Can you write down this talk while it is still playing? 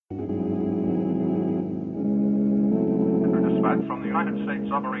United States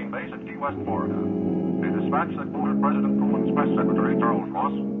submarine base at Key West, Florida. A dispatch that quoted President Truman's press secretary, Charles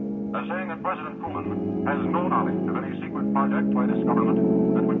Ross, as saying that President Truman has no knowledge of any secret project by this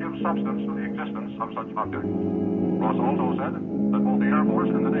government that would give substance to the existence of such objects. Ross also said that both the Air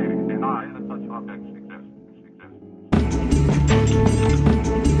Force and the Navy deny that such objects exist.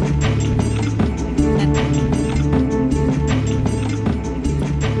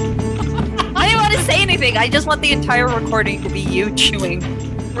 I didn't want to say anything. I just want the entire recording to be you chewing.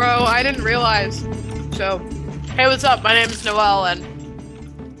 Bro, I didn't realize. So, hey, what's up? My name is Noelle, and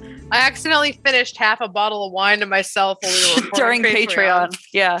I accidentally finished half a bottle of wine to myself while we were during recording Patreon.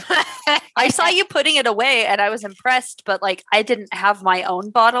 Yeah. I saw you putting it away and I was impressed, but like I didn't have my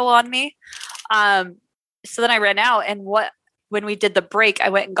own bottle on me. So then I ran out, and when we did the break, I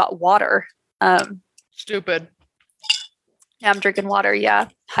went and got water. Stupid. Yeah, I'm drinking water. Yeah.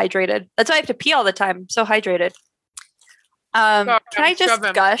 Hydrated. That's why I have to pee all the time. I'm so hydrated. Can I just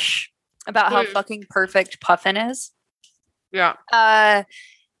gush about how fucking perfect Puffin is? Yeah.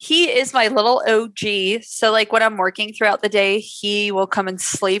 He is my little OG. So like when I'm working throughout the day, he will come and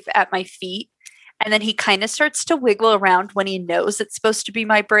sleep at my feet. And then he kind of starts to wiggle around when he knows it's supposed to be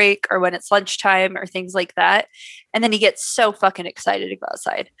my break or when it's lunchtime or things like that. And then he gets so fucking excited to go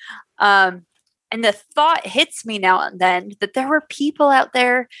outside. And the thought hits me now and then that there were people out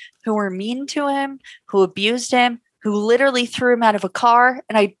there who were mean to him, who abused him, who literally threw him out of a car.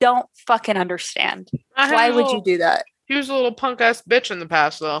 And I don't fucking understand. Why would you do that? He was a little punk ass bitch in the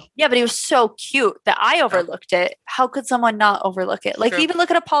past, though. Yeah, but he was so cute that I overlooked it. How could someone not overlook it? Like, even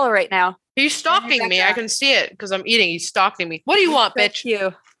look at Apollo right now. He's stalking me. I can see it because I'm eating. He's stalking me. What do you want, bitch?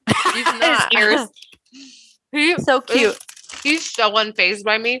 You. He's not. Ears. So cute. He's so unfazed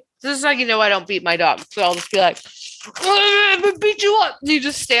by me. This is like, I don't beat my dog. So I'll just be like, I'm gonna beat you up. He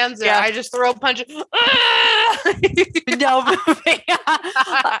just stands there. Yeah. I just throw a punch. No moving.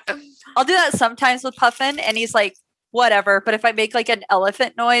 I'll do that sometimes with Puffin, and he's like, whatever. But if I make like an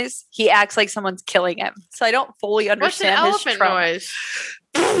elephant noise, he acts like someone's killing him. So I don't fully understand What's an elephant noise?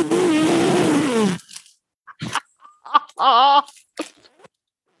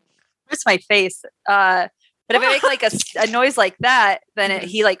 It's my face. But if I make like a noise like that, then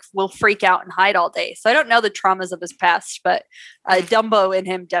he like will freak out and hide all day. So I don't know the traumas of his past, but Dumbo in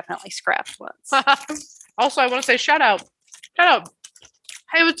him definitely scrapped once. Also, I want to say shout out. Hey,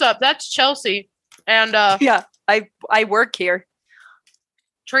 what's up? That's Chelsea. And yeah, I work here.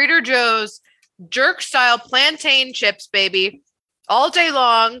 Trader Joe's jerk style plantain chips, baby. All day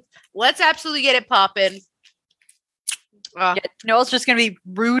long. Let's absolutely get it popping. Yeah, Noel's just going to be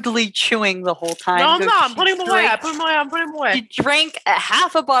rudely chewing the whole time. No, I'm not. I'm putting them away. I'm putting them away. He drank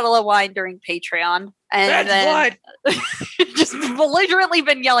half a bottle of wine during Patreon. And then just belligerently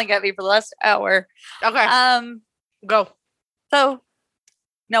been yelling at me for the last hour. Okay. Go. So,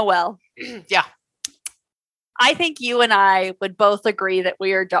 Noelle. Yeah. I think you and I would both agree that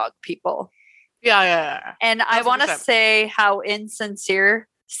we are dog people. Yeah. And 100%. I want to say how insincere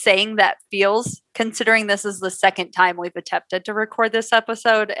saying that feels, considering this is the second time we've attempted to record this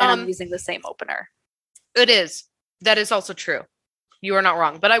episode, and I'm using the same opener. It is. That is also true. You are not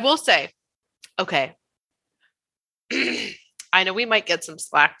wrong. But I will say, okay, I know we might get some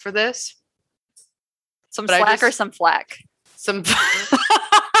slack for this. Some slack or some flack? Some...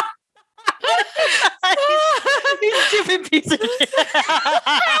 You stupid piece of shit.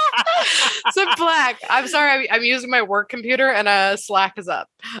 Some Slack. I'm sorry. I'm using my work computer and Slack is up.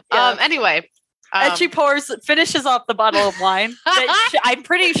 Yeah. Anyway. And she finishes off the bottle of wine that I'm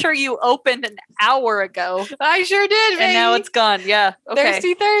pretty sure you opened an hour ago. I sure did, baby. And now it's gone. Yeah. Okay.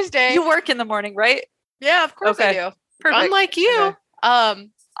 Thirsty Thursday. You work in the morning, right? Yeah, of course I do. Perfect. Unlike you. Okay.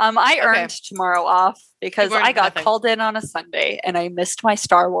 I earned tomorrow off because I got called in on a Sunday and I missed my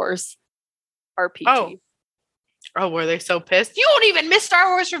Star Wars RPG. Oh, were they so pissed? You won't even miss Star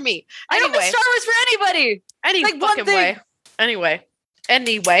Wars for me. I don't miss Star Wars for anybody. Any like fucking way. Anyway.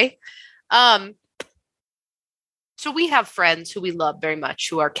 So we have friends who we love very much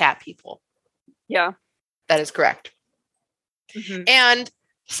who are cat people. Yeah. That is correct. Mm-hmm. And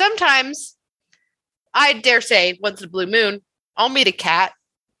sometimes, I dare say, once in a blue moon, I'll meet a cat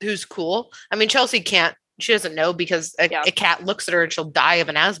who's cool. I mean, Chelsea can't. She doesn't know because a cat looks at her and she'll die of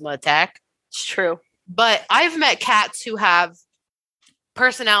an asthma attack. It's true. But I've met cats who have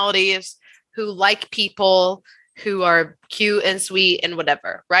personalities, who like people, who are cute and sweet and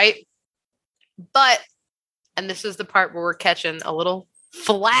whatever, right? But, and this is the part where we're catching a little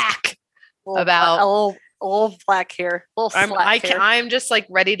flack about... A little flack here. I'm just like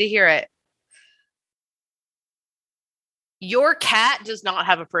ready to hear it. Your cat does not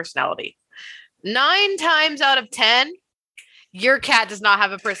have a personality. 9 times out of 10, Your cat does not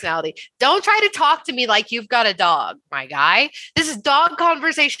have a personality. Don't try to talk to me like you've got a dog, my guy. This is dog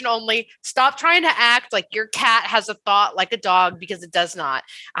conversation only. Stop trying to act like your cat has a thought like a dog, because it does not.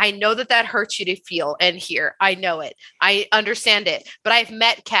 I know that hurts you to feel and hear. I know it. I understand it. But I've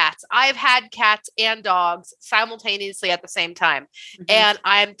met cats. I've had cats and dogs simultaneously at the same time. Mhm. And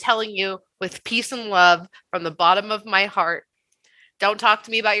I'm telling you with peace and love from the bottom of my heart, don't talk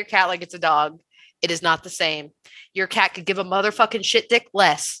to me about your cat like it's a dog. It is not the same. Your cat could give a motherfucking shit dick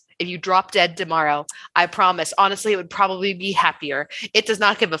less if you drop dead tomorrow. I promise. Honestly, it would probably be happier. It does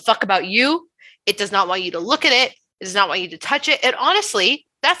not give a fuck about you. It does not want you to look at it. It does not want you to touch it. And honestly,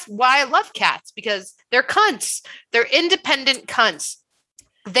 that's why I love cats, because they're cunts. They're independent cunts.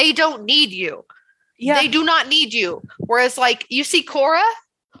 They don't need you. Yeah. They do not need you. Whereas, like, you see Cora,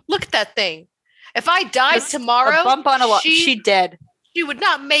 look at that thing. If I died Just tomorrow, a bump on a lot. She dead. she would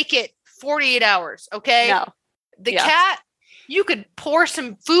not make it 48 hours. Okay. No. The Yeah. cat, you could pour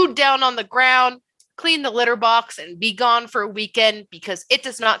some food down on the ground, clean the litter box, and be gone for a weekend, because it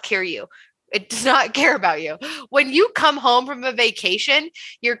does not care you. It does not care about you. When you come home from a vacation,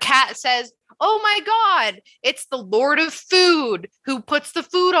 your cat says, "Oh my God, it's the Lord of Food who puts the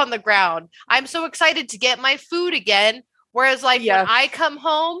food on the ground. I'm so excited to get my food again." Whereas, like, Yeah. when I come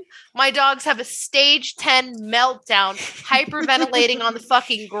home, my dogs have a stage 10 meltdown, hyperventilating on the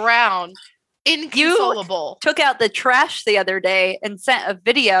fucking ground. Inconsolable. Took out the trash the other day and sent a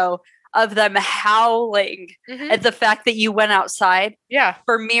video of them howling Mhm. at the fact that you went outside Yeah.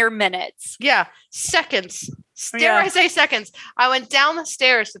 for mere minutes. Yeah. Seconds. Dare Yeah. I say seconds? I went down the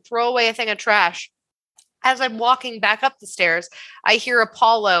stairs to throw away a thing of trash. As I'm walking back up the stairs, I hear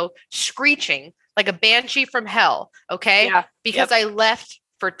Apollo screeching like a banshee from hell. Okay. Yeah. Because I left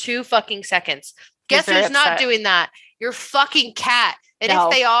for 2 fucking seconds. Guess very who's not upset. doing that? Your fucking cat. And No.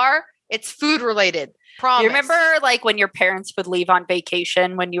 if they are, it's food related. Promise. You remember like when your parents would leave on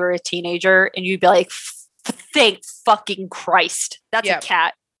vacation when you were a teenager and you'd be like, thank fucking Christ. That's Yep. a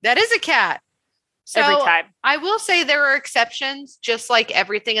cat That is a cat. So every time. I will say there are exceptions, just like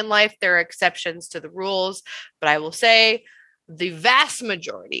everything in life. There are exceptions to the rules, but I will say the vast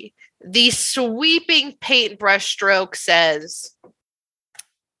majority, the sweeping paintbrush stroke says,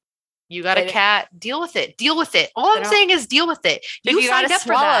 you got a cat, deal with it. Deal with it. All I'm saying is deal with it. If You you signed gotta up for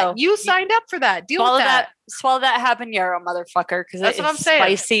that. swallow. You signed up for that. Deal Swallow with that. Swallow that habanero, motherfucker, because That's it's what I'm saying.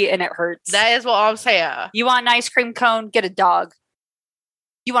 spicy and it hurts. That is what I'm saying. You want an ice cream cone? Get a dog.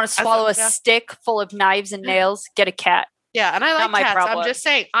 You want to swallow a yeah. stick full of knives and nails? Get a cat. Yeah, and I Not like my cats. problem. I'm just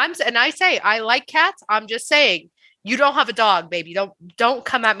saying. I like cats. I'm just saying. You don't have a dog, baby. Don't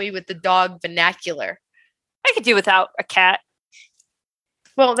come at me with the dog vernacular. I could do without a cat.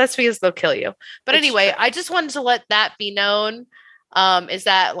 Well, that's because they'll kill you. But It's anyway, true. I just wanted to let that be known. Is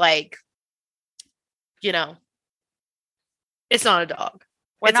that, like, you know, it's not a dog.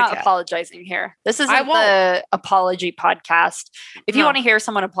 We're It's a not cat. apologizing here. This isn't I won't. the apology podcast. If you No. want to hear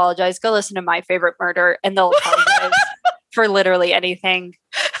someone apologize, go listen to My Favorite Murder and they'll apologize for literally anything.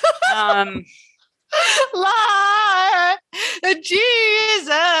 Lie, Jesus.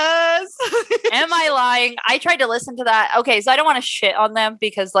 Am I lying? I tried to listen to that. Okay, so I don't want to shit on them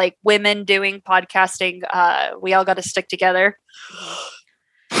because like women doing podcasting, we all got to stick together.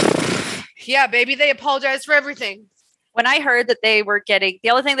 Yeah, baby, they apologize for everything. When I heard that they were getting, the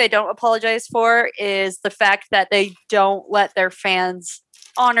only thing they don't apologize for is the fact that they don't let their fans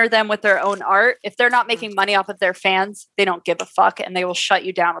honor them with their own art. If they're not making money off of their fans, they don't give a fuck and they will shut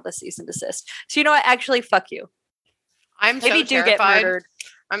you down with a cease and desist. So you know what? Actually, fuck you. I'm Maybe so do get terrified. murdered.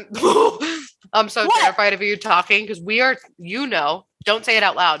 I'm so What? terrified of you talking because we are, don't say it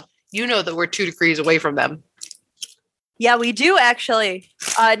out loud. You know that we're 2 degrees away from them. Yeah, we do actually.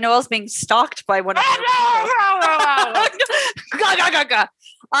 Noel's being stalked by one of their Gah, gah, gah,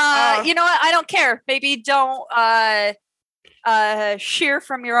 gah. You know what? I don't care. Maybe don't shear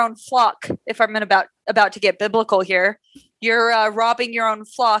from your own flock. If I'm about to get biblical here, you're robbing your own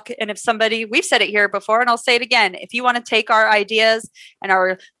flock. And if somebody, we've said it here before, and I'll say it again, if you want to take our ideas and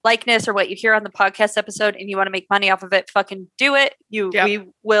our likeness or what you hear on the podcast episode, and you want to make money off of it, fucking do it. We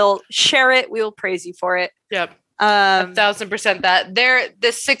will share it. We will praise you for it. Yep. 1,000% that.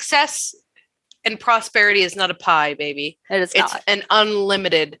 The success and prosperity is not a pie, baby. It's not. an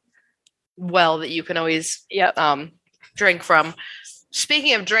unlimited well that you can always drink from.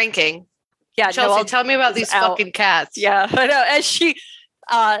 Speaking of drinking, Yeah, Chelsea, Noel tell me about is these out. fucking cats. Yeah, I know. And she,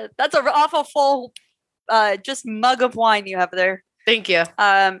 that's an awful full, just mug of wine you have there. Thank you.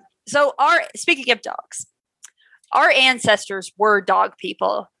 So speaking of dogs, our ancestors were dog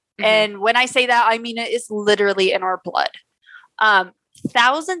people. Mhm. And when I say that, I mean, it is literally in our blood.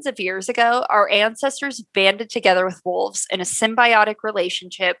 thousands of years ago, our ancestors banded together with wolves in a symbiotic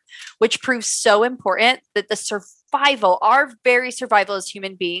relationship, which proves so important that our very survival as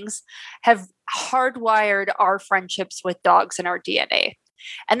human beings, have hardwired our friendships with dogs in our DNA.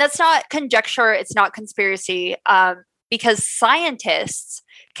 And that's not conjecture, it's not conspiracy, because scientists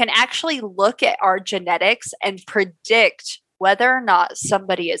can actually look at our genetics and predict whether or not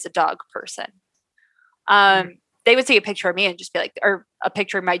somebody is a dog person. They would see a picture of me and just be like, or a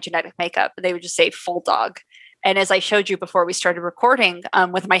picture of my genetic makeup, and they would just say full dog. And as I showed you before we started recording,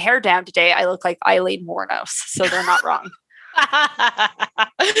 with my hair down today, I look like Eileen Wuornos. So they're not wrong.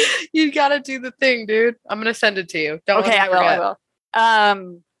 You got to do the thing, dude. I'm going to send it to you. I will.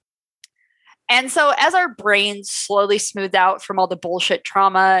 And so as our brains slowly smooth out from all the bullshit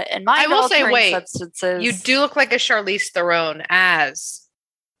trauma and mind-altering substances. You do look like a Charlize Theron as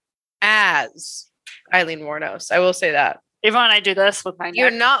Eileen Wuornos. I will say that. Even when I do this with my neck.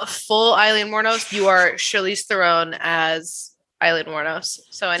 You're not full Eileen Wuornos. You are Charlize Theron as Eileen Wuornos.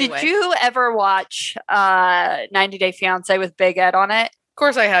 So anyway. Did you ever watch 90 Day Fiancé with Big Ed on it? Of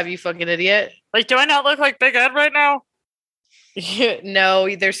course I have, you fucking idiot. Like, do I not look like Big Ed right now?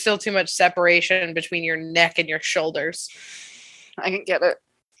 No, there's still too much separation between your neck and your shoulders. I can get it.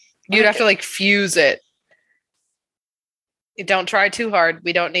 You'd have to like fuse it. Don't try too hard.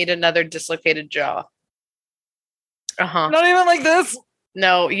 We don't need another dislocated jaw. Not even like this.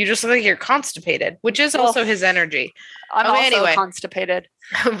 No, you just look like you're constipated, which is also his energy. I'm also constipated.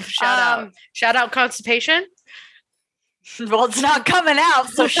 Shout out constipation. Well, it's not coming out,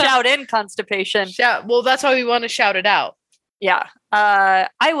 so shout in constipation. Well, that's why we want to shout it out. Yeah,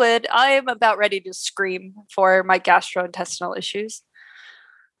 I would. I am about ready to scream for my gastrointestinal issues.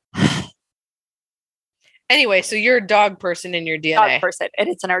 Anyway, so you're a dog person in your DNA. Dog person, and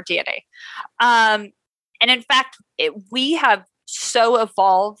it's in our DNA. And in fact, we have so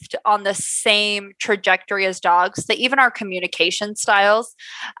evolved on the same trajectory as dogs that even our communication styles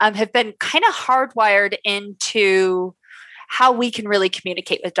have been kind of hardwired into how we can really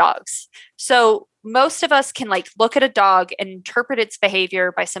communicate with dogs. So most of us can like look at a dog and interpret its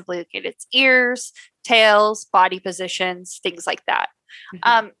behavior by simply looking at its ears, tails, body positions, things like that.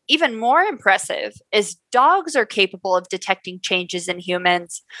 Mm-hmm. Even more impressive is dogs are capable of detecting changes in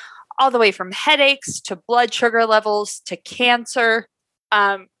humans, all the way from headaches to blood sugar levels to cancer.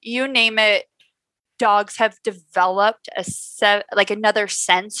 You name it, dogs have developed another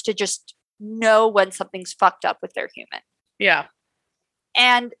sense to just know when something's fucked up with their human. Yeah.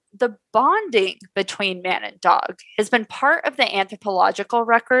 And the bonding between man and dog has been part of the anthropological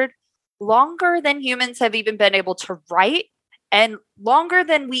record longer than humans have even been able to write, and longer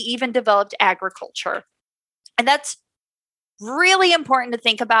than we even developed agriculture. And that's really important to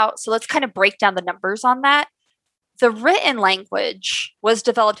think about. So let's kind of break down the numbers on that. The written language was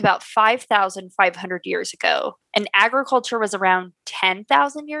developed about 5,500 years ago, and agriculture was around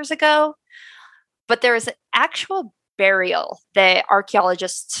 10,000 years ago. But there is an actual burial that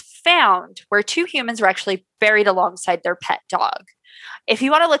archaeologists found where two humans were actually buried alongside their pet dog. If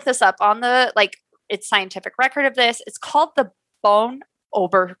you want to look this up on the, it's scientific record of this, it's called the Bone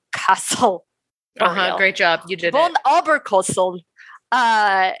Oberkassel. Great job. You did Bone it. Oberkassel.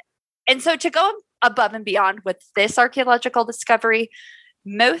 And so to go above and beyond with this archaeological discovery,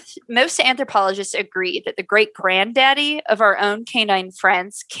 most anthropologists agree that the great granddaddy of our own canine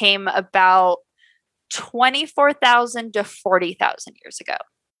friends came about 24,000 to 40,000 years ago.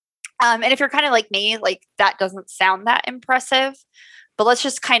 And if you're kind of like me, that doesn't sound that impressive, but let's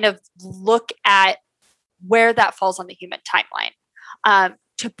just kind of look at where that falls on the human timeline.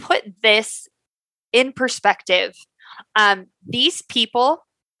 To put this in perspective, these people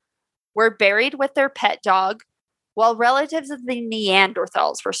were buried with their pet dog while relatives of the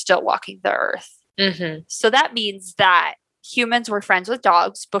Neanderthals were still walking the earth. Mm-hmm. So that means that humans were friends with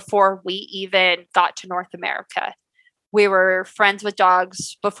dogs before we even got to North America. We were friends with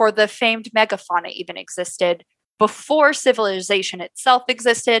dogs before the famed megafauna even existed, before civilization itself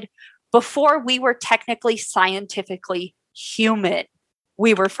existed, before we were technically scientifically human.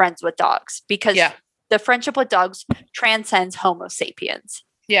 We were friends with dogs because the friendship with dogs transcends Homo sapiens.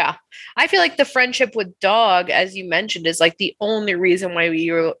 Yeah. I feel like the friendship with dog, as you mentioned, is like the only reason why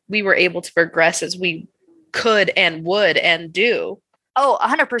we were able to progress as we could and would and do. Oh,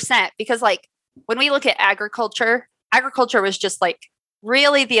 100%. Because when we look at agriculture was just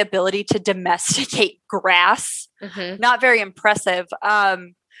really the ability to domesticate grass. Mm-hmm. Not very impressive.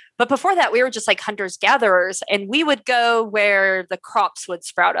 But before that, we were just hunters gatherers, and we would go where the crops would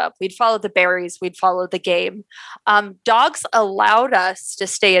sprout up. We'd follow the berries. We'd follow the game. Dogs allowed us to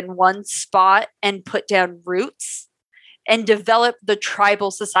stay in one spot and put down roots and develop the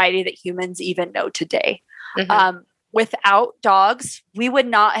tribal society that humans even know today. Without dogs, we would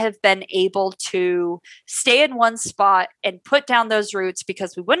not have been able to stay in one spot and put down those roots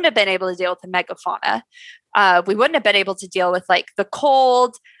because we wouldn't have been able to deal with the megafauna. We wouldn't have been able to deal with like the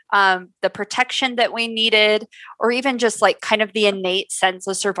cold, the protection that we needed, or even just like kind of the innate sense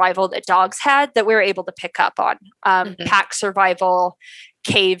of survival that dogs had that we were able to pick up on. Pack survival,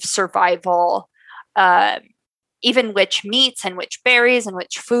 cave survival, even which meats and which berries and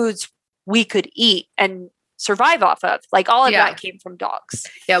which foods we could eat and survive off of. Like all of that came from dogs.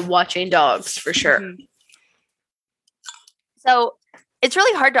 Yeah, watching dogs for sure. So it's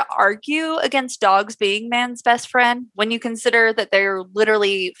really hard to argue against dogs being man's best friend when you consider that they're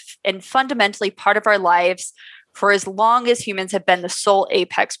literally and fundamentally part of our lives for as long as humans have been the sole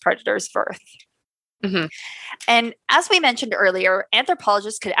apex predators of Earth. And as we mentioned earlier,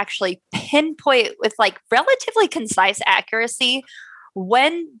 anthropologists could actually pinpoint with like relatively concise accuracy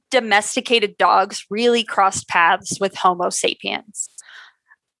when domesticated dogs really crossed paths with Homo sapiens.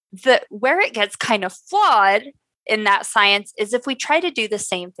 Where it gets kind of flawed in that science is if we try to do the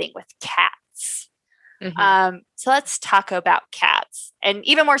same thing with cats. So let's talk about cats. And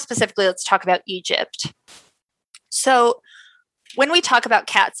even more specifically, let's talk about Egypt. So when we talk about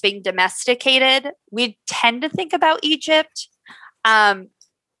cats being domesticated, we tend to think about Egypt.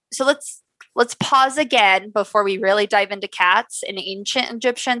 So let's pause again before we really dive into cats and ancient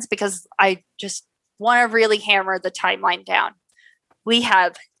Egyptians, because I just want to really hammer the timeline down. We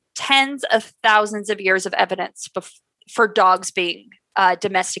have tens of thousands of years of evidence for dogs being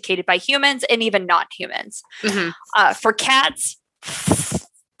domesticated by humans and even non-humans. For cats,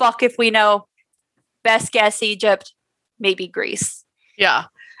 fuck if we know. Best guess Egypt, maybe Greece. Yeah.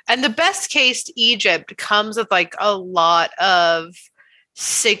 And the best case Egypt comes with like a lot of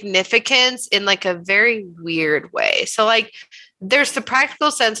significance in like a very weird way. So like there's the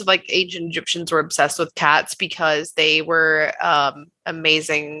practical sense of like ancient Egyptians were obsessed with cats because they were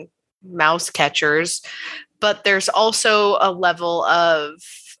amazing mouse catchers, but there's also a level of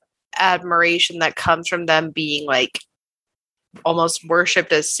admiration that comes from them being like almost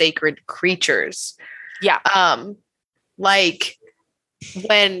worshipped as sacred creatures. Like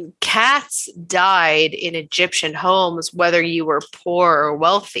when cats died in Egyptian homes, whether you were poor or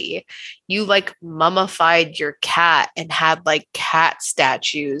wealthy, you like mummified your cat and had like cat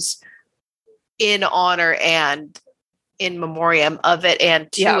statues in honor and in memoriam of it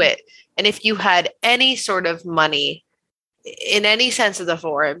and to it. And if you had any sort of money in any sense of the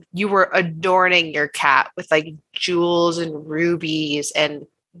form, you were adorning your cat with like jewels and rubies and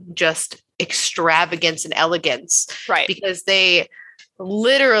just extravagance and elegance. Right. Because they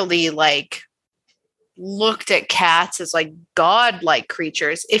literally like looked at cats as like godlike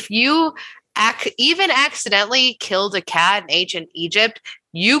creatures. If you even accidentally killed a cat in ancient Egypt,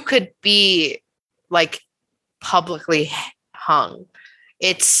 you could be like publicly hung.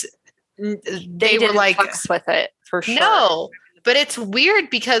 They were like fucks with it for sure. No, but it's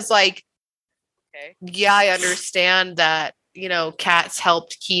weird because like, yeah, I understand that, you know, cats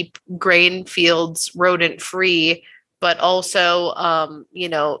helped keep grain fields rodent free, but also, you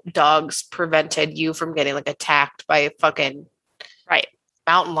know, dogs prevented you from getting like attacked by a fucking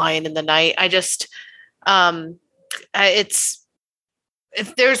mountain lion in the night. I just,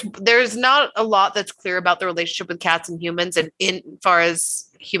 there's not a lot that's clear about the relationship with cats and humans and in far as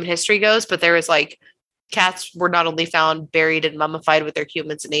human history goes, but there is like cats were not only found buried and mummified with their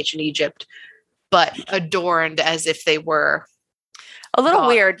humans in ancient Egypt, but adorned as if they were a little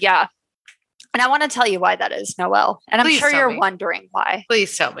weird. Yeah. And I want to tell you why that is, Noelle. And I'm sure you're wondering why.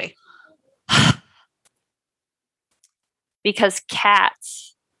 Please tell me. Because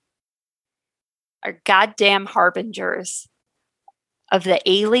cats are goddamn harbingers of the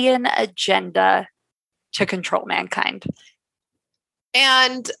alien agenda to control mankind.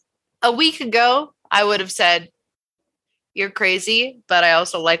 And a week ago, I would have said, you're crazy, but I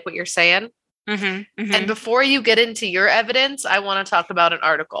also like what you're saying. And before you get into your evidence, I want to talk about an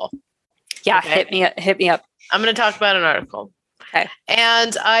article. Yeah, okay? Hit me up. I'm going to talk about an article. Okay.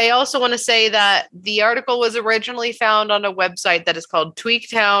 And I also want to say that the article was originally found on a website that is called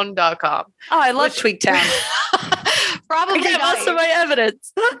tweaktown.com. Oh, I love Tweaktown. Probably I most of my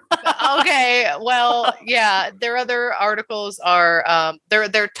evidence. Okay, well, yeah, their other articles are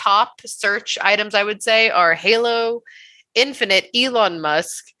their top search items, I would say, are Halo, Infinite, Elon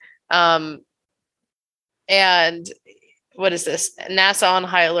Musk, and what is this? NASA on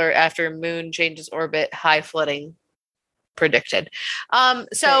high alert after moon changes orbit, high flooding predicted.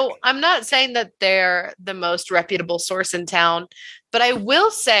 So I'm not saying that they're the most reputable source in town, but I will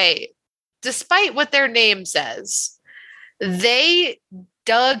say, despite what their name says, They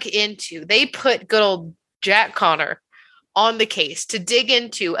they put good old Jack Connor on the case to dig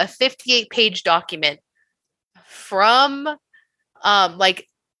into a 58-page document from like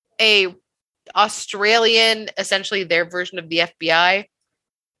a Australian, essentially their version of the FBI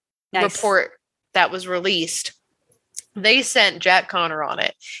report that was released. They sent Jack Connor on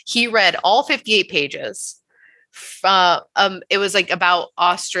it. He read all 58 pages. It was like about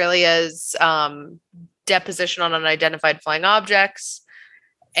Australia's deposition on unidentified flying objects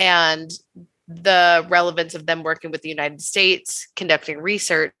and the relevance of them working with the United States, conducting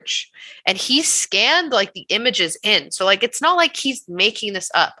research. And he scanned like the images in. So like, it's not like he's making this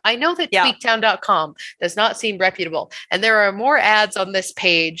up. I know that tweaktown.com does not seem reputable. And there are more ads on this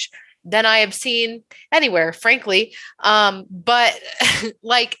page than I have seen anywhere, frankly. But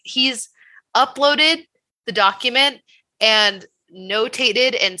like, he's uploaded the document and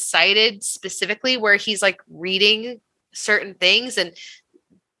notated and cited specifically where he's like reading certain things. And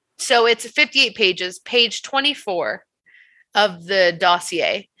so it's 58 pages. Page 24 of the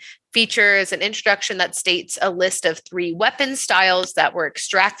dossier features an introduction that states a list of 3 weapon styles that were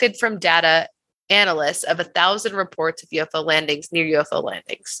extracted from data analysts of 1,000 reports of UFO landings near UFO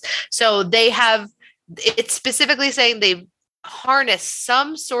landings. So it's specifically saying they've harnessed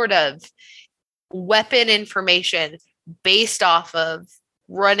some sort of weapon information based off of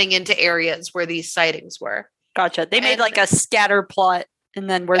running into areas where these sightings were. Gotcha. They made like a scatter plot, and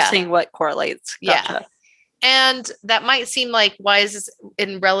then we're seeing what correlates. Gotcha. Yeah. And that might seem like, why is this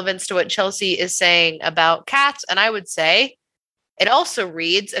in relevance to what Chelsea is saying about cats? And I would say it also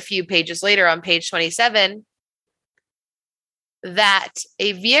reads a few pages later on page 27 that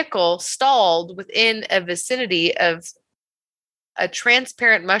a vehicle stalled within a vicinity of a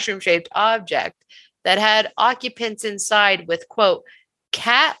transparent mushroom-shaped object that had occupants inside with, quote,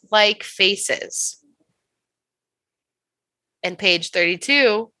 cat-like faces. And page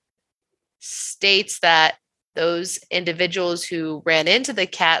 32 states that those individuals who ran into the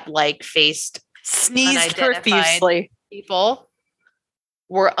cat-like faced sneezed profusely people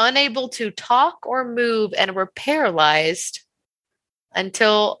were unable to talk or move and were paralyzed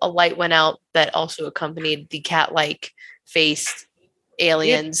until a light went out that also accompanied the cat-like faced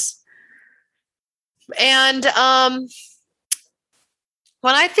aliens. And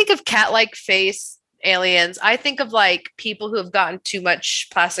when I think of cat-like face aliens, I think of like people who have gotten too much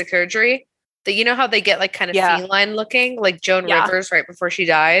plastic surgery. That, you know how they get like kind of feline looking, like Joan Rivers right before she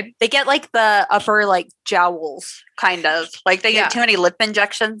died. They get like the upper like jowls, kind of like they get too many lip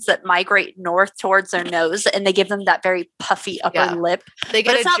injections that migrate north towards their nose, and they give them that very puffy upper lip. They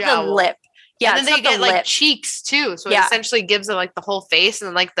get, but it's not jowl. The lip. Yeah, and then they get like cheeks too, so it essentially gives them like the whole face and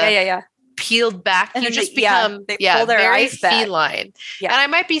then like the peeled back. And you just become they pull their very eyes back. feline. And I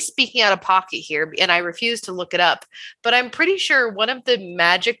might be speaking out of pocket here, and I refuse to look it up, but I'm pretty sure one of the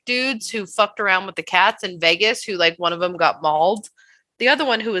magic dudes who fucked around with the cats in Vegas, who like one of them got mauled, the other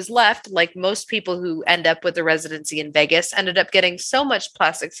one who was left, like most people who end up with a residency in Vegas, ended up getting so much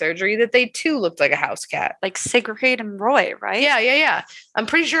plastic surgery that they too looked like a house cat. Like Sigrid and Roy, right? Yeah. I'm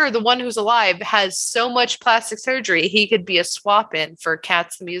pretty sure the one who's alive has so much plastic surgery he could be a swap-in for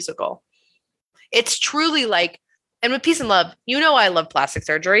Cats the musical. It's truly like, and with peace and love, you know I love plastic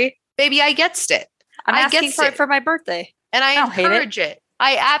surgery. Baby, I gets it. I'm asking for it for my birthday. And I encourage it.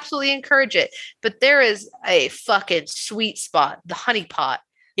 I absolutely encourage it. But there is a fucking sweet spot, the honeypot,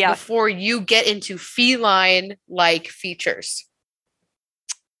 before you get into feline-like features.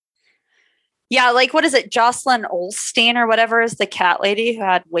 Yeah, like what is it? Jocelyn Olstein or whatever is the cat lady who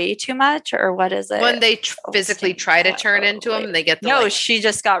had way too much, or what is it? When they physically try to turn into them and they get the she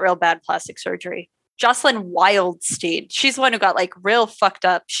just got real bad plastic surgery. Jocelyn Wildstein. She's the one who got like real fucked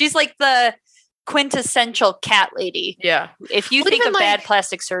up. She's like the quintessential cat lady. Yeah. If you think of bad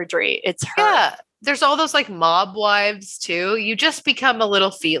plastic surgery, it's her. Yeah. There's all those like mob wives too. You just become a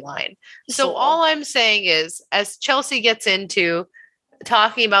little feline. So all I'm saying is, as Chelsea gets into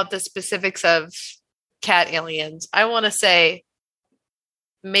talking about the specifics of cat aliens, I want to say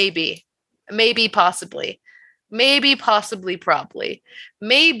maybe, possibly, probably,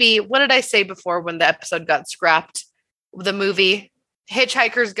 maybe. What did I say before when the episode got scrapped? The movie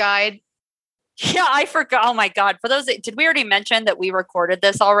Hitchhiker's Guide. Yeah, I forgot. Oh my God. For those, did we already mention that we recorded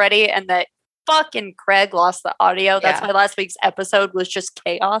this already and that fucking Craig lost the audio? That's why last week's episode was just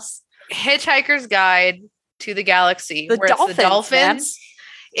chaos. Hitchhiker's Guide to the Galaxy. Where it's the dolphins.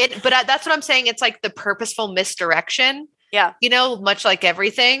 But that's what I'm saying. It's like the purposeful misdirection. Yeah. You know, much like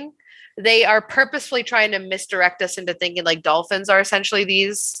everything, they are purposefully trying to misdirect us into thinking like dolphins are essentially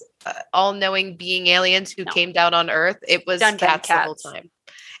these all-knowing being aliens who came down on Earth. It was cats the whole time.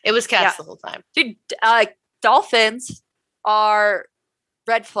 It was cats the whole time. Dude, dolphins are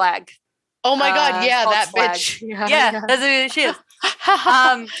red flag. Oh my God. Yeah. false That flag. bitch. Yeah, that's who she is.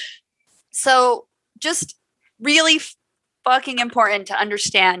 So just really fucking important to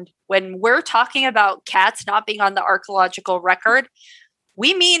understand when we're talking about cats not being on the archaeological record,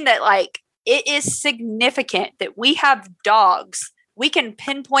 we mean that like it is significant that we have dogs. We can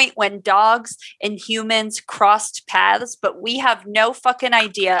pinpoint when dogs and humans crossed paths, but we have no fucking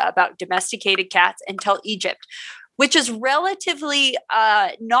idea about domesticated cats until Egypt, which is relatively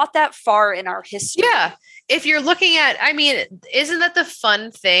not that far in our history. Yeah. If you're looking at, I mean, isn't that the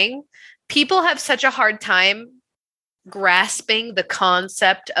fun thing? People have such a hard time grasping the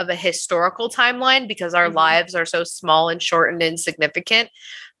concept of a historical timeline because our lives are so small and short and insignificant.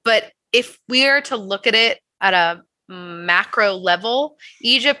 But if we are to look at it at a macro level,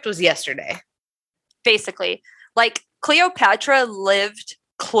 Egypt was yesterday. Basically, like Cleopatra lived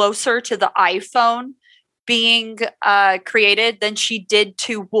closer to the iPhone being created than she did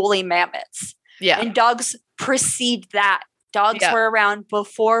to woolly mammoths. Yeah. And dogs precede that. Dogs were around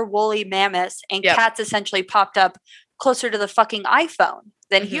before woolly mammoths, and cats essentially popped up closer to the fucking iPhone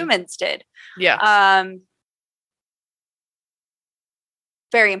than humans did. Yeah.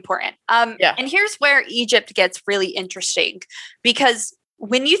 Very important. And here's where Egypt gets really interesting, because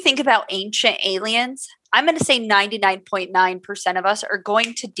when you think about ancient aliens, I'm going to say 99.9% of us are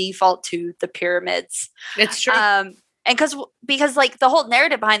going to default to the pyramids. It's true. And because like the whole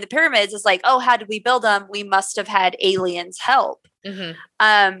narrative behind the pyramids is like, oh, how did we build them? We must have had aliens help, which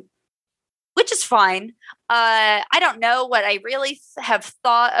is fine. I don't know what I really have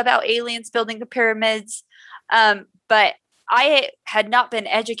thought about aliens building the pyramids, but I had not been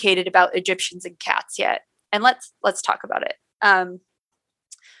educated about Egyptians and cats yet. And let's talk about it.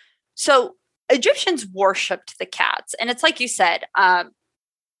 So Egyptians worshipped the cats, and it's like you said,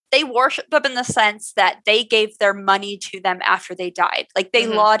 they worshiped them in the sense that they gave their money to them after they died. Like they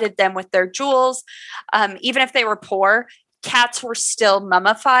lauded them with their jewels. Even if they were poor, cats were still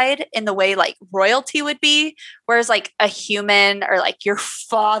mummified in the way like royalty would be. Whereas like a human or like your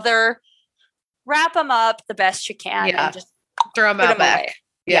father, wrap them up the best you can and just throw them out back. Away.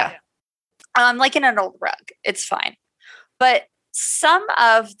 Yeah. Like in an old rug. It's fine. But some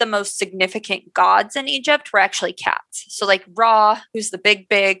of the most significant gods in Egypt were actually cats. So like Ra, who's the big,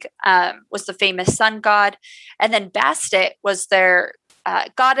 was the famous sun god. And then Bastet was their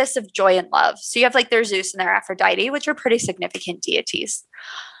goddess of joy and love. So you have like their Zeus and their Aphrodite, which are pretty significant deities.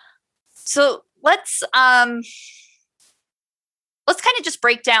 So let's kind of just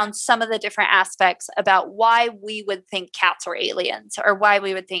break down some of the different aspects about why we would think cats are aliens, or why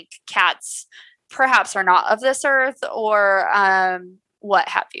we would think cats perhaps are not of this earth, or what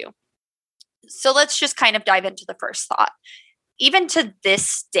have you. So let's just kind of dive into the first thought. Even to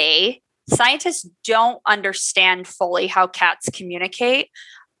this day, scientists don't understand fully how cats communicate.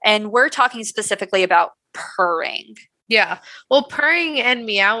 And we're talking specifically about purring. Yeah. Well, purring and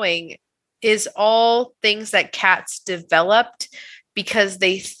meowing is all things that cats developed because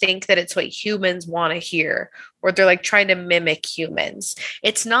they think that it's what humans want to hear, or they're like trying to mimic humans.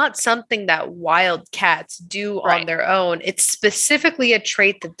 It's not something that wild cats do on their own. It's specifically a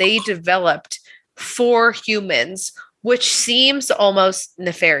trait that they developed for humans, which seems almost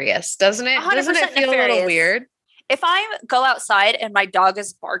nefarious, doesn't it? Doesn't it feel a little weird? If I go outside and my dog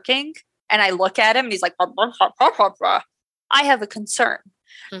is barking and I look at him and he's like, I have a concern.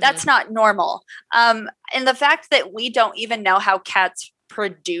 That's not normal. And the fact that we don't even know how cats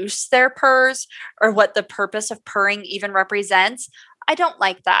produce their purrs or what the purpose of purring even represents, I don't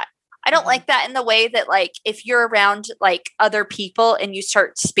like that. I don't like that in the way that, like, if you're around like other people and you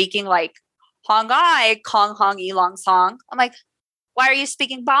start speaking like Hong I, Kong Hong E Long Song, I'm like, why are you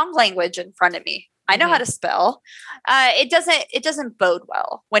speaking Bong language in front of me? I know how to spell. It doesn't bode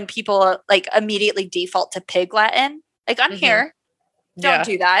well when people like immediately default to Pig Latin. Like, I'm here. Don't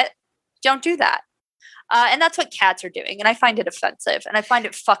do that. Don't do that. And that's what cats are doing. And I find it offensive and I find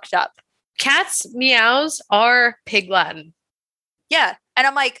it fucked up. Cats' meows are Pig Latin. Yeah. And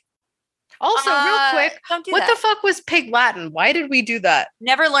I'm like, also, real quick, what the fuck was Pig Latin? Why did we do that?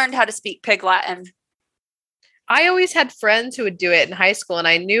 Never learned how to speak Pig Latin. I always had friends who would do it in high school, and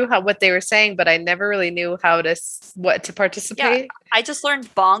I knew what they were saying, but I never really knew what to participate. Yeah, I just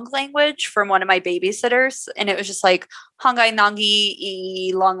learned Bong language from one of my babysitters, and it was just like Hongai Nangi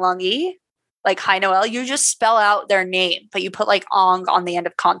E Long Long E, like Hi Noel. You just spell out their name, but you put like ong on the end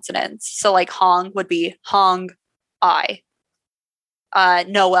of consonants. So like Hong would be Hong I.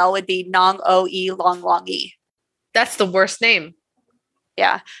 Noel would be Nong O E Long Long E. That's the worst name.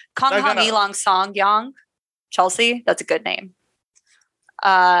 Yeah, Kong Hong E Long Song Yang. Chelsea, that's a good name.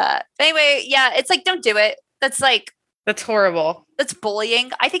 Anyway, yeah, it's like, don't do it. That's like That's horrible. That's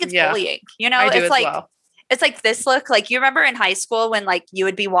bullying. I think it's Yeah. bullying. You know, I do it's as like well. it's like this look. Like you remember in high school when like you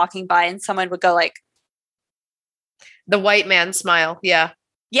would be walking by and someone would go like, The white man smile. Yeah.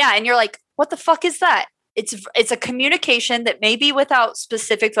 yeah, and you're like, what the fuck is that? It's a communication that may be without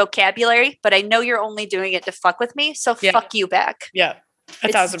specific vocabulary, but I know you're only doing it to fuck with me, so Yeah. fuck you back. Yeah.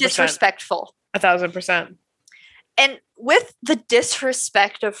 It's 1,000%. disrespectful. 1,000%. And with the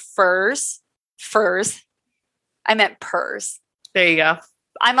disrespect of furs, I meant purrs. There you go.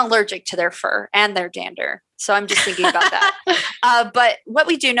 I'm allergic to their fur and their dander. So I'm just thinking about that. But what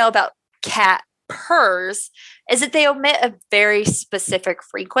we do know about cat purrs is that they emit a very specific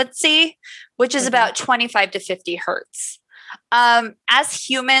frequency, which is about 25 to 50 hertz. As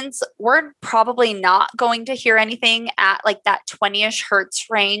humans, we're probably not going to hear anything at like that 20-ish hertz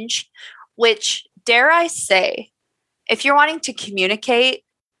range, which, dare I say, if you're wanting to communicate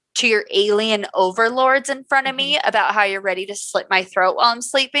to your alien overlords in front of me about how you're ready to slit my throat while I'm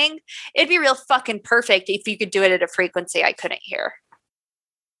sleeping, it'd be real fucking perfect if you could do it at a frequency I couldn't hear.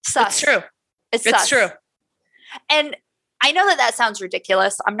 Sus. It's true. It's It's sus. true. And I know that sounds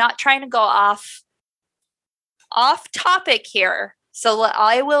ridiculous. I'm not trying to go off topic here. So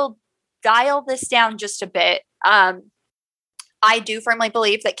I will dial this down just a bit. I do firmly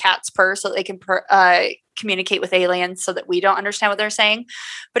believe that cats purr so that they can communicate with aliens so that we don't understand what they're saying.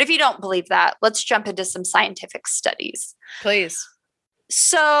 But if you don't believe that, let's jump into some scientific studies. Please.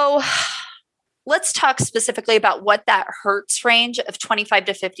 So let's talk specifically about what that hertz range of 25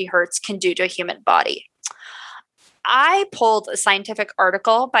 to 50 hertz can do to a human body. I pulled a scientific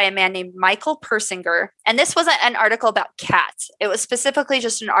article by a man named Michael Persinger, and this wasn't an article about cats. It was specifically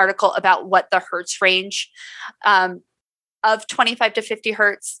just an article about what the hertz range of 25 to 50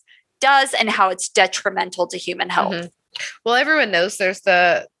 hertz does and how it's detrimental to human health. Well, everyone knows there's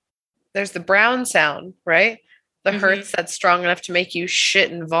the brown sound, right? The hertz that's strong enough to make you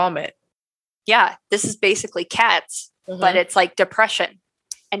shit and vomit. Yeah, this is basically cats, but it's like depression.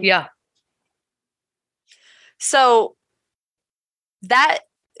 And yeah. So that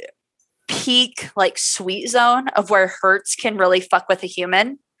peak like sweet zone of where hertz can really fuck with a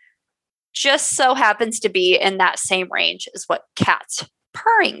human just so happens to be in that same range as what cats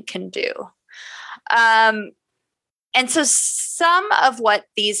purring can do. And so some of what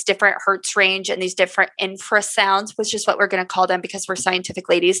these different hertz range and these different infrasounds, which is what we're going to call them because we're scientific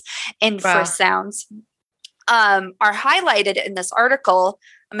ladies, infrasounds, are highlighted in this article.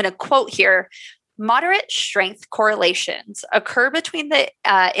 I'm going to quote here. Moderate strength correlations occur between the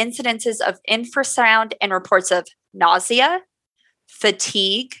incidences of infrasound and reports of nausea,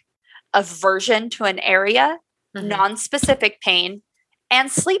 fatigue, aversion to an area, non-specific pain, and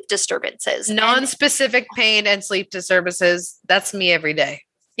sleep disturbances. Non-specific pain and sleep disturbances. That's me every day.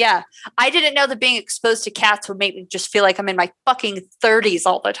 Yeah. I didn't know that being exposed to cats would make me just feel like I'm in my fucking 30s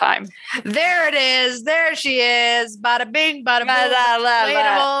all the time. There it is. There she is. Bada bing, bada boom.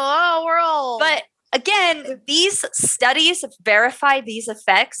 Oh, we're old. But again, these studies verify these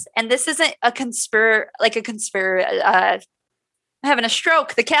effects, and this isn't a I'm having a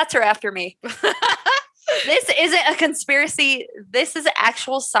stroke. The cats are after me. This isn't a conspiracy. This is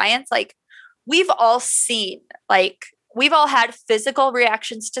actual science. Like we've all seen, like we've all had physical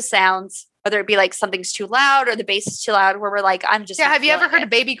reactions to sounds, whether it be like something's too loud or the bass is too loud, where we're like, I'm just. Yeah. Have you ever heard a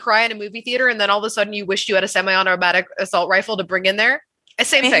baby cry in a movie theater and then all of a sudden you wished you had a semi-automatic assault rifle to bring in there?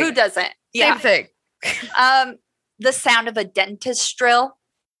 Same thing. Who doesn't? Same thing. The sound of a dentist drill.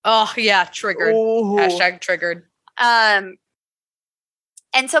 Oh yeah. Triggered. Ooh. Hashtag triggered.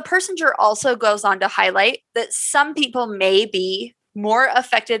 And so Persinger also goes on to highlight that some people may be more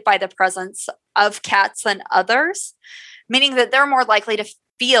affected by the presence of cats than others, meaning that they're more likely to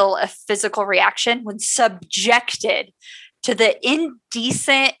feel a physical reaction when subjected to the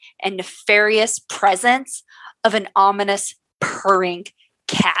indecent and nefarious presence of an ominous purring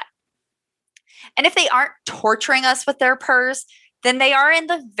cat. And if they aren't torturing us with their purrs, then they are in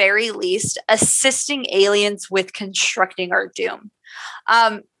the very least assisting aliens with constructing our doom.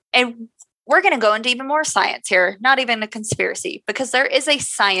 And we're going to go into even more science here, not even a conspiracy, because there is a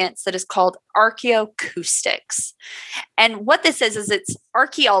science that is called archaeoacoustics. And what this is it's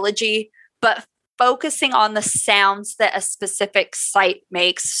archaeology, but focusing on the sounds that a specific site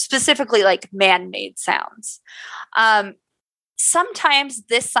makes, specifically like man-made sounds. Sometimes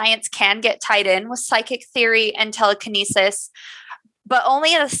this science can get tied in with psychic theory and telekinesis, but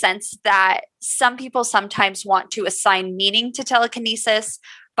only in the sense that some people sometimes want to assign meaning to telekinesis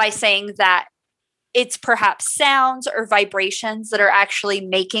by saying that it's perhaps sounds or vibrations that are actually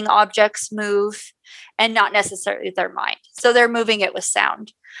making objects move and not necessarily their mind. So they're moving it with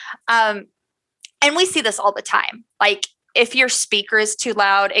sound. And we see this all the time. Like if your speaker is too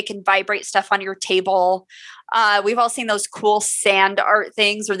loud, it can vibrate stuff on your table. We've all seen those cool sand art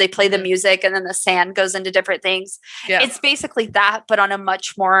things where they play the music and then the sand goes into different things. Yeah. It's basically that, but on a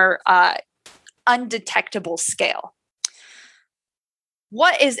much more undetectable scale.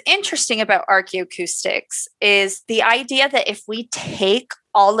 What is interesting about archaeoacoustics is the idea that if we take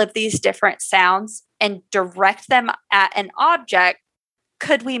all of these different sounds and direct them at an object,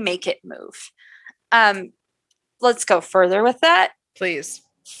 could we make it move? Let's go further with that. Please.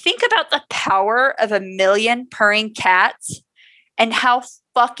 Think about the power of 1 million purring cats and how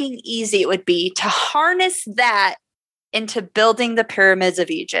fucking easy it would be to harness that into building the pyramids of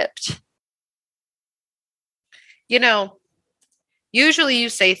Egypt. You know, usually you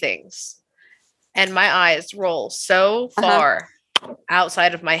say things and my eyes roll so far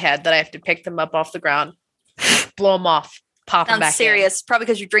outside of my head that I have to pick them up off the ground, blow them off, pop them back Sounds serious. Probably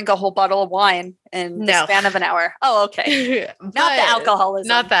because you drink a whole bottle of wine in the span of an hour. Oh, okay. Not the alcoholism.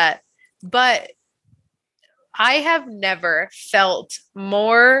 Not that. But I have never felt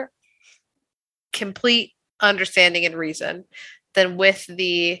more complete understanding and reason than with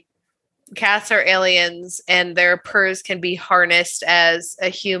the cats are aliens and their purrs can be harnessed as a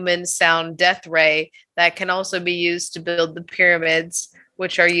human sound death ray that can also be used to build the pyramids,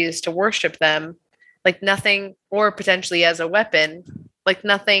 which are used to worship them. Like nothing, or potentially as a weapon, like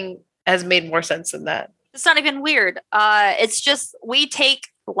nothing has made more sense than that. It's not even weird. It's just we take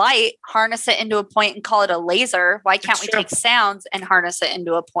light, harness it into a point and call it a laser. Why can't we take sounds and harness it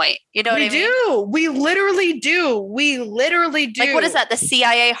into a point? You know what I mean? We do. We literally do. We literally do. Like, what is that? The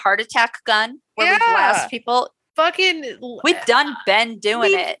CIA heart attack gun where we blast people? Fucking, we've been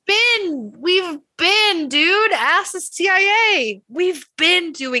doing it. We've been, dude. Ask the CIA. We've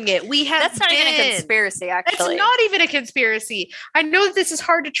been doing it. We have. That's not even a conspiracy, actually. It's not even a conspiracy. I know that this is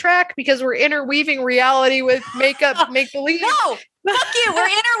hard to track because we're interweaving reality with makeup, make believe. No, fuck you. We're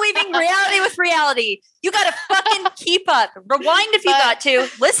interweaving reality with reality. You got to fucking keep up. Rewind if you got to.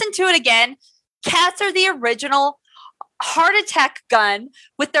 Listen to it again. Cats are the original heart attack gun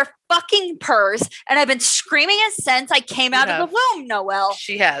with their fucking purrs, and I've been screaming it since I came out of the womb, Noelle.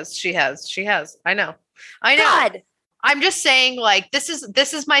 She has. I know. God. I'm just saying, like, this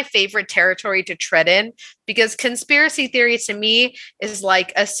is my favorite territory to tread in, because conspiracy theory to me is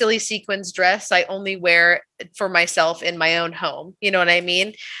like a silly sequins dress I only wear for myself in my own home. You know what I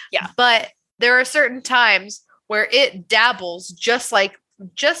mean? Yeah. But there are certain times where it dabbles just like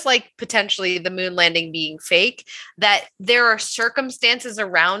potentially the moon landing being fake, that there are circumstances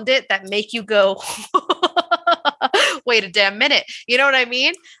around it that make you go, wait a damn minute. You know what I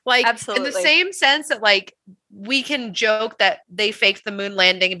mean? Like, absolutely. In the same sense that, like, we can joke that they faked the moon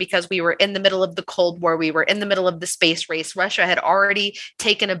landing because we were in the middle of the Cold War. We were in the middle of the space race. Russia had already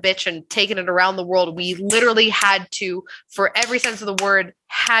taken a bitch and taken it around the world. We literally had to, for every sense of the word,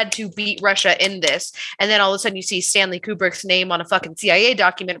 had to beat Russia in this. And then all of a sudden you see Stanley Kubrick's name on a fucking CIA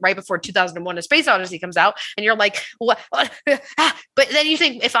document right before 2001: A Space Odyssey comes out. And you're like, what? But then you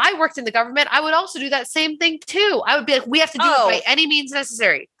think, if I worked in the government, I would also do that same thing too. I would be like, we have to do it by any means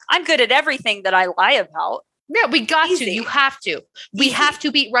necessary. I'm good at everything that I lie about. Yeah, we got to. You have to. We have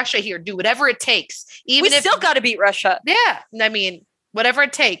to beat Russia here. Do whatever it takes. Even we still got to beat Russia. Yeah. I mean, whatever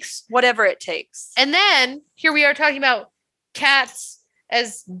it takes. Whatever it takes. And then here we are talking about cats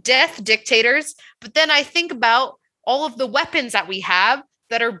as death dictators. But then I think about all of the weapons that we have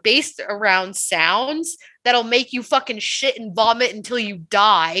that are based around sounds that'll make you fucking shit and vomit until you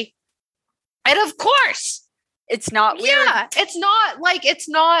die. And of course, it's not weird. Yeah, it's not, you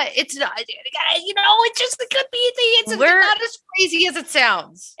know, it could be, it's not as crazy as it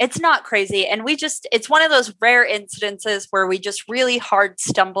sounds. It's not crazy. And it's one of those rare incidences where we just really hard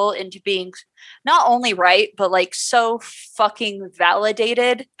stumble into being not only right, but like so fucking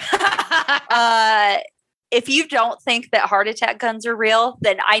validated. If you don't think that heart attack guns are real,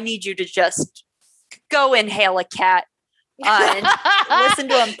 then I need you to just go inhale a cat. And listen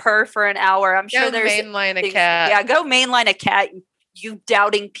to him purr for an hour. I'm sure there's mainline a cat. Yeah, go mainline a cat. You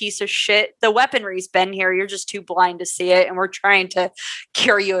doubting piece of shit. The weaponry's been here. You're just too blind to see it, and we're trying to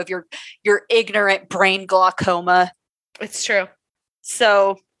cure you of your ignorant brain glaucoma. It's true.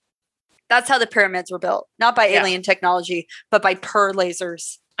 So that's how the pyramids were built, not by alien technology, but by purr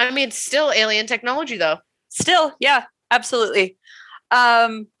lasers. I mean, still alien technology, though. Still, yeah, absolutely.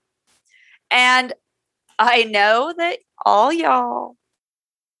 And I know that all y'all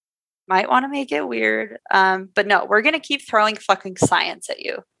might want to make it weird. But no, we're going to keep throwing fucking science at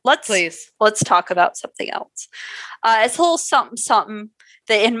you. Let's talk about something else. It's a little something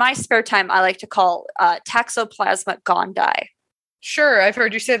that in my spare time, I like to call Toxoplasma gondii. Sure, I've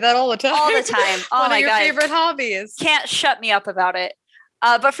heard you say that all the time. All the time. Oh One my of your God. favorite hobbies. Can't shut me up about it.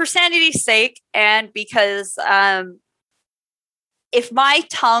 But for sanity's sake, and because if my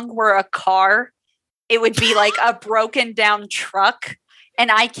tongue were a car, it would be like a broken down truck,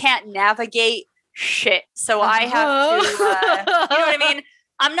 and I can't navigate shit. So I have to, you know what I mean?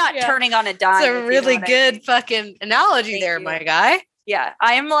 I'm not turning on a dime. It's a really good fucking analogy there, my guy. Yeah,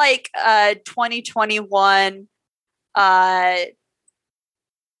 I am like 2021. I'm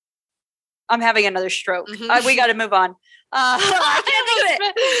having another stroke. We got to move on. I can't think of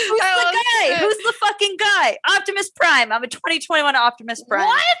it. Who's the guy? Who's the fucking guy? Optimus Prime. I'm a 2021 Optimus Prime.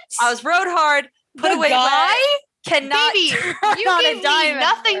 What? I was rode hard. Put away guy? Cannot Baby, turn you on gave a dime me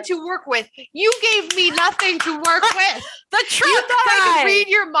nothing anymore. to work with. You gave me nothing to work with. The truck You thought I guy. could read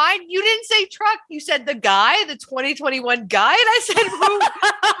your mind? You didn't say truck. You said the guy, the 2021 guy. And I said,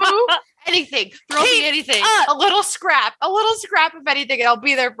 who? Anything. Throw me anything. A little scrap of anything, and I'll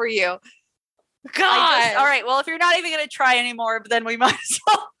be there for you. God. All right. Well, if you're not even going to try anymore, then we might as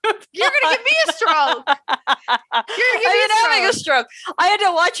well. You're going to give me a stroke. Having a stroke. I had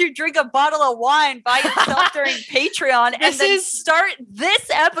to watch you drink a bottle of wine by yourself during Patreon and then start this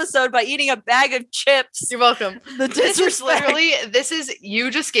episode by eating a bag of chips. You're welcome. The disrespect. This is, you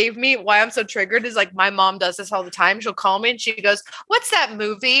just gave me why I'm so triggered is like my mom does this all the time. She'll call me and she goes, "What's that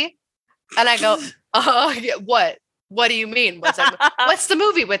movie?" And I go, yeah, what? What do you mean? What's the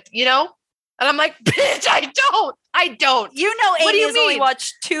movie with, you know? And I'm like, bitch, I don't. You know, What do you Amy's only mean?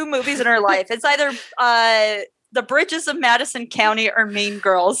 watched 2 movies in her life. It's either The Bridges of Madison County or Mean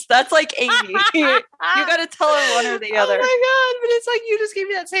Girls. That's like Amy. You got to tell her one or the other. Oh my God. But it's like, you just gave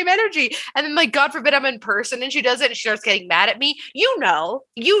me that same energy. And then like, God forbid I'm in person and she does it and she starts getting mad at me. You know,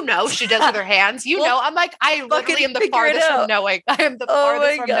 she does with her hands. You know, I'm like, I literally am the farthest from knowing. I am the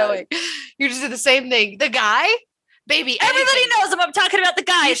farthest from knowing. You just did the same thing. The guy, baby. Everybody knows him. I'm talking about the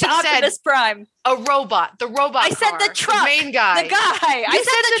guy. It's Optimus Prime. A robot. The robot. I said car, the truck. The main guy. The guy. You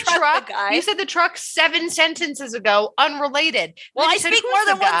said the truck. The guy. You said the truck 7 sentences ago, unrelated. Well, I speak more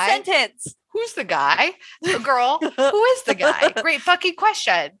than one sentence. Who's the guy? The girl. Who is the guy? Great fucking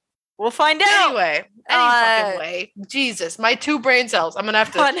question. We'll find out. Anyway, any fucking way. Jesus, my 2 brain cells. I'm gonna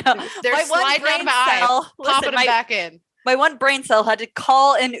have to. They're sliding out of my eyes, popping them back in. My one brain cell had to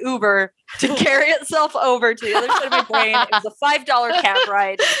call an Uber to carry itself over to the other side of my brain. It was a $5 cab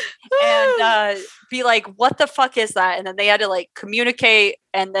ride, and be like, "What the fuck is that?" And then they had to like communicate,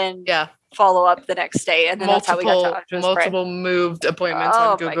 and then follow up the next day, and then that's how we got to Optimus multiple Prime. moved appointments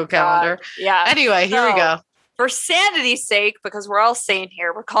on Google Calendar. Yeah. Anyway, here we go. For sanity's sake, because we're all sane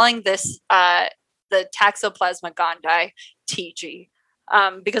here, we're calling this the Toxoplasma gondii, TG.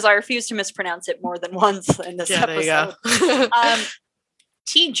 Because I refuse to mispronounce it more than once in this episode. There you go.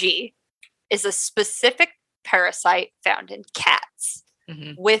 TG is a specific parasite found in cats,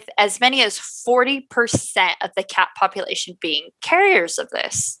 with as many as 40% of the cat population being carriers of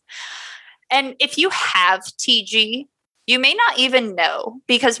this. And if you have TG, you may not even know,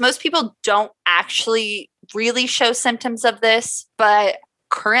 because most people don't actually really show symptoms of this. But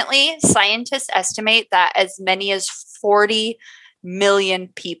currently, scientists estimate that as many as 40 million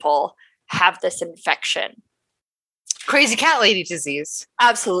people have this infection. Crazy cat lady disease.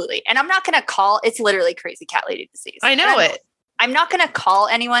 Absolutely. And I'm not going to call, it's literally crazy cat lady disease. I know it. I'm not going to call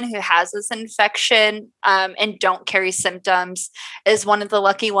anyone who has this infection and don't carry symptoms as one of the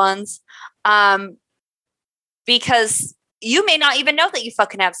lucky ones, because you may not even know that you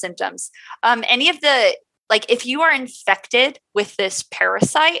fucking have symptoms. Any of the, like, if you are infected with this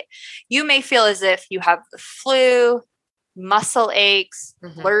parasite, you may feel as if you have the flu, muscle aches,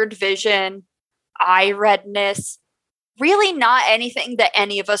 blurred vision, eye redness. Really not anything that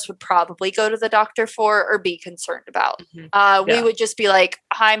any of us would probably go to the doctor for or be concerned about. We would just be like,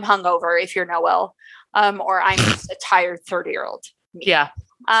 I'm hungover if you're Noel, or I'm just a tired 30-year-old. Yeah.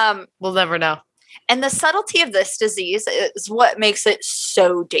 We'll never know. And the subtlety of this disease is what makes it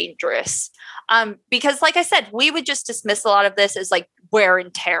so dangerous. Because like I said, we would just dismiss a lot of this as like wear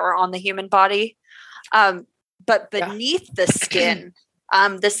and tear on the human body. But beneath the skin,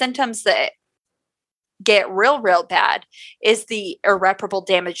 the symptoms that get real bad is the irreparable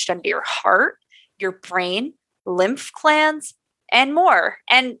damage done to your heart, your brain, lymph glands, and more.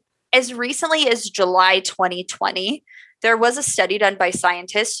 And as recently as July 2020, there was a study done by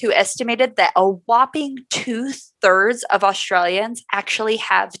scientists who estimated that a whopping 2/3 of Australians actually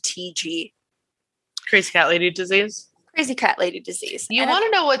have TG. Crazy cat lady disease. Crazy cat lady disease. You want to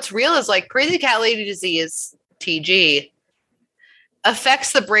know what's real is like crazy cat lady disease, TG,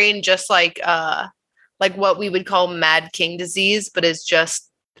 affects the brain just like what we would call mad king disease, but it's just,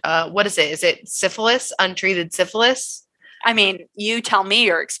 what is it? Is it syphilis, untreated syphilis? I mean, you tell me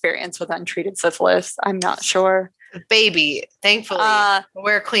your experience with untreated syphilis. I'm not sure. Baby, thankfully,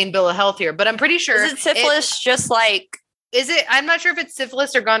 we're a clean bill of health here, but I'm pretty sure. Is it syphilis just like... Is it? I'm not sure if it's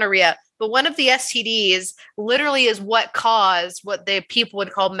syphilis or gonorrhea, but one of the STDs literally is what caused what the people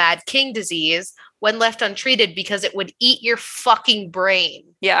would call mad king disease when left untreated, because it would eat your fucking brain.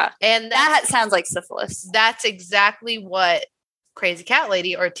 Yeah. And that sounds like syphilis. That's exactly what Crazy Cat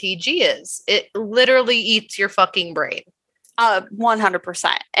Lady or TG is. It literally eats your fucking brain.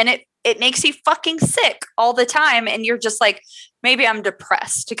 100%. And it makes you fucking sick all the time. And you're just like, maybe I'm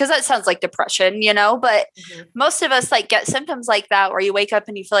depressed, because that sounds like depression, you know, but most of us like get symptoms like that where you wake up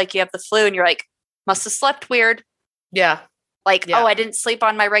and you feel like you have the flu and you're like, must have slept weird. Yeah. Like, oh, I didn't sleep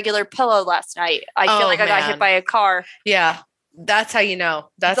on my regular pillow last night. I feel like I got hit by a car. Yeah. That's how you know.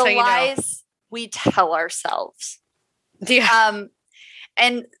 That's how you know. The lies we tell ourselves. Yeah.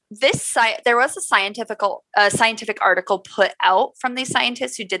 And there was a scientific article put out from these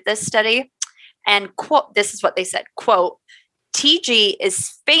scientists who did this study, and quote, this is what they said, quote, TG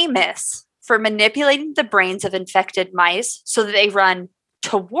is famous for manipulating the brains of infected mice so that they run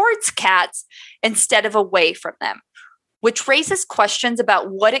towards cats instead of away from them, which raises questions about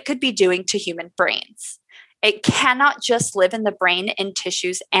what it could be doing to human brains. It cannot just live in the brain and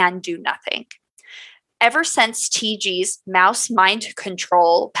tissues and do nothing. Ever since TG's mouse mind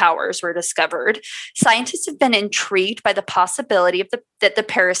control powers were discovered, scientists have been intrigued by the possibility that the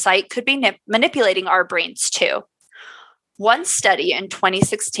parasite could be manipulating our brains too. One study in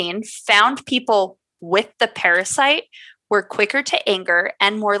 2016 found people with the parasite were quicker to anger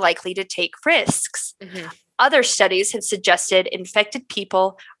and more likely to take risks. Mm-hmm. Other studies have suggested infected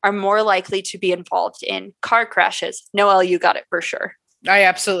people are more likely to be involved in car crashes. Noelle, you got it for sure. I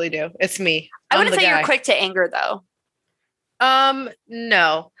absolutely do. It's me. I wouldn't say you're quick to anger, though.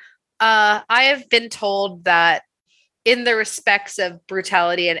 No. I have been told that in the respects of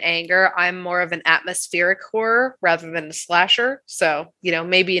brutality and anger, I'm more of an atmospheric horror rather than a slasher. So,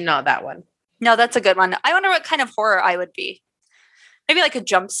 maybe not that one. No, that's a good one. I wonder what kind of horror I would be. Maybe like a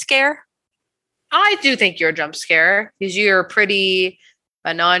jump scare. I do think you're a jump scare because you're pretty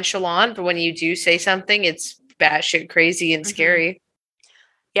nonchalant, but when you do say something, it's batshit crazy and scary.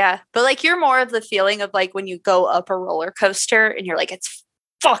 Yeah, but like you're more of the feeling of like when you go up a roller coaster and you're like, it's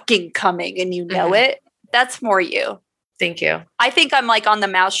fucking coming and you know it. That's more you. Thank you. I think I'm like on the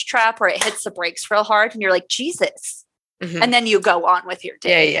mousetrap where it hits the brakes real hard and you're like, Jesus. Mm-hmm. And then you go on with your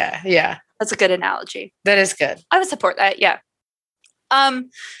day. Yeah. That's a good analogy. That is good. I would support that. Yeah.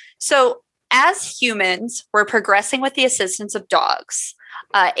 So as humans, we're progressing with the assistance of dogs.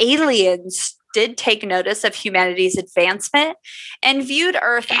 Aliens did take notice of humanity's advancement and viewed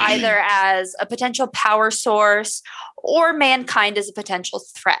Earth either as a potential power source or mankind as a potential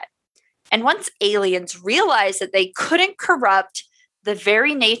threat. And once aliens realized that they couldn't corrupt the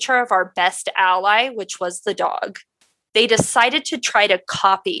very nature of our best ally, which was the dog, they decided to try to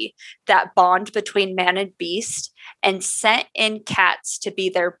copy that bond between man and beast and sent in cats to be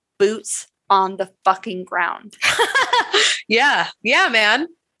their boots on the fucking ground. Yeah, man.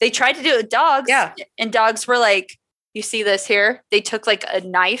 They tried to do it with dogs. Yeah. And dogs were like, you see this here? They took like a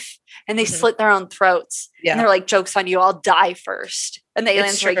knife and they slit their own throats. Yeah. And they're like, joke's on you, I'll die first. And the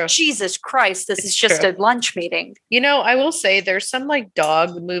aliens were like, Jesus Christ, this is just a lunch meeting. I will say there's some like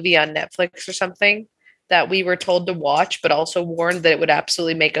dog movie on Netflix or something that we were told to watch, but also warned that it would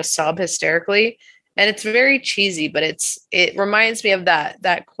absolutely make us sob hysterically. And it's very cheesy, but it reminds me of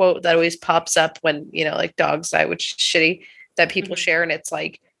that quote that always pops up when, like dogs die, which is shitty, that people share. And it's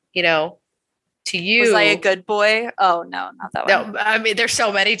like, to you. Was I a good boy? Oh, no, not that one. No, I mean, there's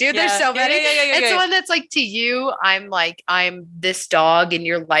so many, dude. Yeah. There's so many. It's one that's like, to you, I'm this dog in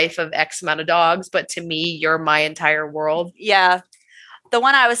your life of X amount of dogs, but to me, you're my entire world. Yeah. The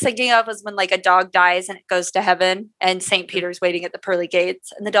one I was thinking of was when like a dog dies and it goes to heaven and St. Peter's waiting at the pearly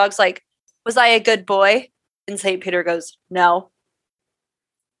gates. And the dog's like, was I a good boy? And St. Peter goes, no.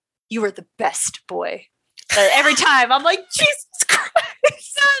 You were the best boy. Every time I'm like, Jesus Christ.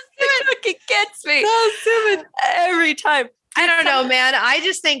 So it fucking gets me. So stupid. Every time. I don't know, man. I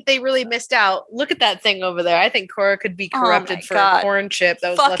just think they really missed out. Look at that thing over there. I think Cora could be corrupted for a corn chip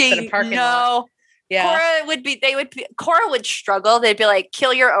that was left in a parking lot. Yeah. Cora would struggle. They'd be like,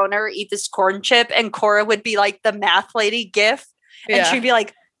 kill your owner, eat this corn chip. And Cora would be like the math lady gif. And she'd be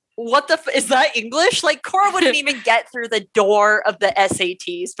like, what is that English? Like Cora wouldn't even get through the door of the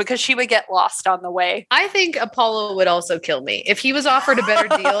SATs because she would get lost on the way. I think Apollo would also kill me. If he was offered a better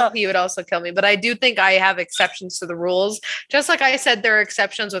deal, he would also kill me. But I do think I have exceptions to the rules. Just like I said, there are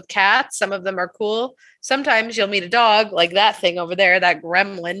exceptions with cats. Some of them are cool. Sometimes you'll meet a dog like that thing over there, that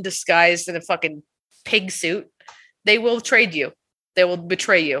gremlin disguised in a fucking pig suit. They will trade you. They will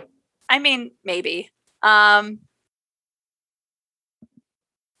betray you. I mean, maybe.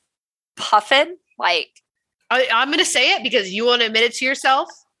 Puffin, like, I'm going to say it because you won't admit it to yourself.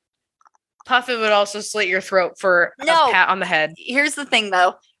 Puffin would also slit your throat for a pat on the head. Here's the thing,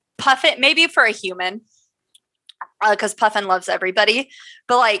 though. Puffin, maybe for a human, because Puffin loves everybody.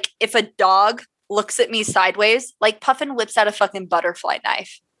 But, like, if a dog looks at me sideways, like, Puffin whips out a fucking butterfly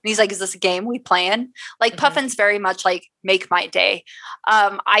knife. And he's like, is this a game we playing? Like, Puffin's very much like, make my day.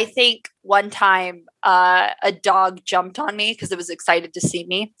 I think one time a dog jumped on me because it was excited to see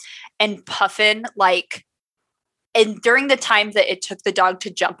me. And Puffin, like, and during the time that it took the dog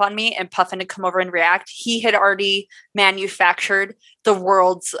to jump on me and Puffin to come over and react, he had already manufactured the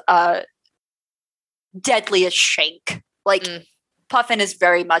world's deadliest shank. Like, Puffin is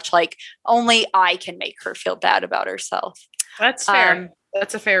very much like, only I can make her feel bad about herself. That's fair.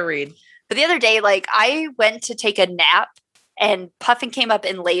 That's a fair read. But the other day, like, I went to take a nap and Puffin came up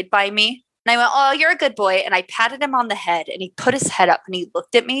and laid by me. And I went, oh, you're a good boy. And I patted him on the head and he put his head up and he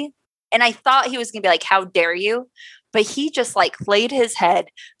looked at me. And I thought he was going to be like, how dare you? But he just like laid his head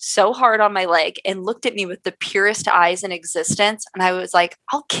so hard on my leg and looked at me with the purest eyes in existence. And I was like,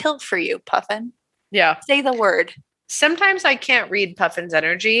 I'll kill for you, Puffin. Yeah. Say the word. Sometimes I can't read Puffin's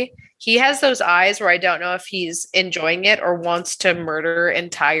energy. He has those eyes where I don't know if he's enjoying it or wants to murder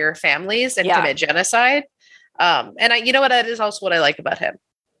entire families and commit genocide. You know what? That is also what I like about him.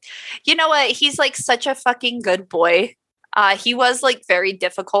 You know what? He's like such a fucking good boy. He was like very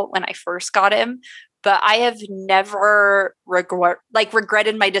difficult when I first got him, but I have never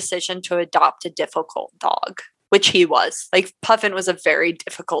regretted my decision to adopt a difficult dog, which he was. Like, Puffin was a very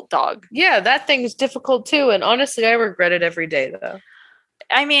difficult dog. Yeah, that thing's difficult too. And honestly, I regret it every day though.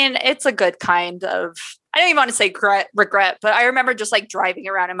 I mean, it's a good kind of, I don't even want to say regret, but I remember just like driving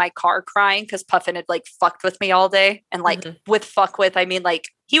around in my car crying because Puffin had like fucked with me all day. And like with fuck with, I mean, like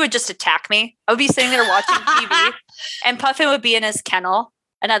he would just attack me. I would be sitting there watching TV and Puffin would be in his kennel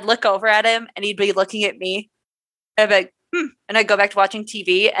and I'd look over at him and he'd be looking at me. And I'd be like, and I'd go back to watching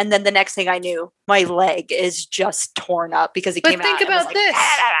TV. And then the next thing I knew, my leg is just torn up because he came out. But think about this.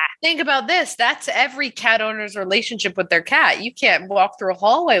 Think about this. That's every cat owner's relationship with their cat. You can't walk through a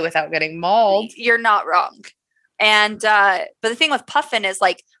hallway without getting mauled. You're not wrong. And, but the thing with Puffin is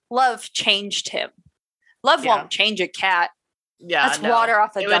like, love changed him. Love won't change a cat. Yeah. That's water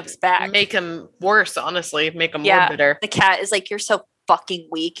off a duck's back. Make him worse, honestly. Make him more bitter. The cat is like, you're so fucking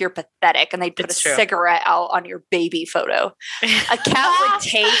weak, you're pathetic, and they put cigarette out on your baby photo. A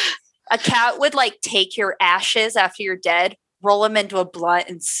cat would like take your ashes after you're dead, roll them into a blunt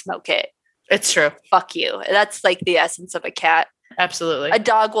and smoke it. It's true. Fuck you. That's like the essence of a cat. Absolutely. A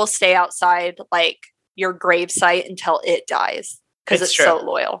dog will stay outside like your gravesite until it dies because it's so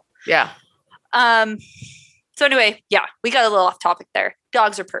loyal. Yeah. So anyway, yeah, we got a little off topic there.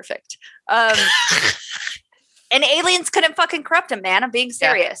 Dogs are perfect. And aliens couldn't fucking corrupt him, man. I'm being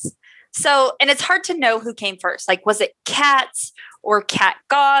serious. Yeah. So, and it's hard to know who came first. Like, was it cats or cat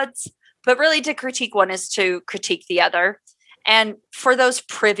gods? But really to critique one is to critique the other. And for those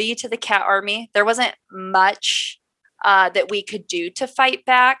privy to the cat army, there wasn't much that we could do to fight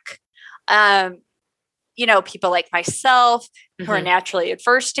back. You know, people like myself who are naturally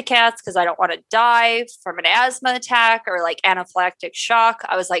adverse to cats because I don't want to die from an asthma attack or like anaphylactic shock.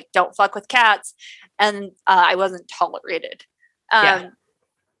 I was like, don't fuck with cats. And I wasn't tolerated. So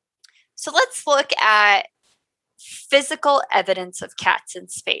let's look at physical evidence of cats in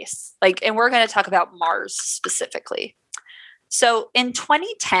space. And we're going to talk about Mars specifically. So in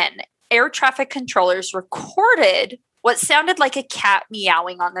 2010, air traffic controllers recorded what sounded like a cat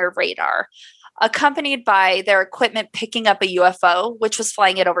meowing on their radar, accompanied by their equipment picking up a UFO, which was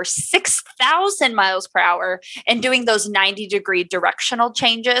flying at over 6,000 miles per hour and doing those 90-degree directional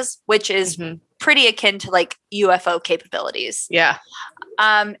changes, which is pretty akin to like UFO capabilities. Yeah.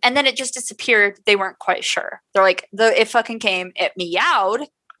 And then it just disappeared. They weren't quite sure. They're like, it fucking came, it meowed,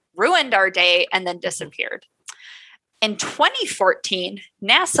 ruined our day, and then disappeared. In 2014,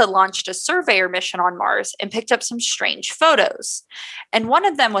 NASA launched a surveyor mission on Mars and picked up some strange photos. And one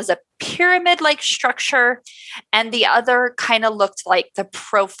of them was a pyramid-like structure, and the other kind of looked like the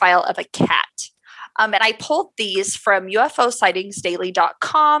profile of a cat. And I pulled these from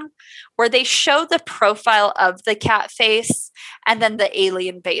UFOsightingsdaily.com, where they show the profile of the cat face and then the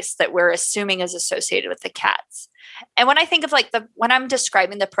alien base that we're assuming is associated with the cats. And when I think of when I'm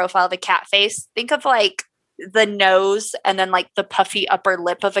describing the profile of a cat face, think of like the nose and then like the puffy upper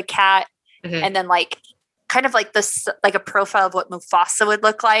lip of a cat. And then like kind of like this, like a profile of what Mufasa would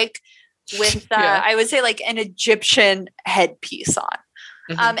look like with, I would say like an Egyptian headpiece on.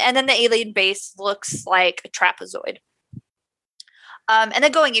 And then the alien base looks like a trapezoid. And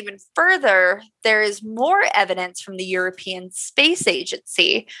then going even further, there is more evidence from the European Space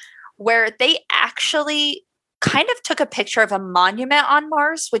Agency where they actually kind of took a picture of a monument on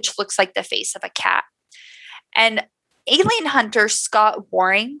Mars, which looks like the face of a cat. And alien hunter Scott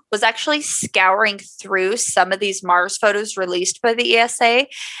Waring was actually scouring through some of these Mars photos released by the ESA,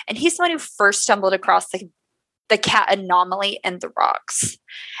 and he's the one who first stumbled across the cat anomaly in the rocks.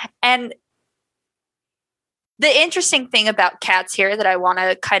 And the interesting thing about cats here that I want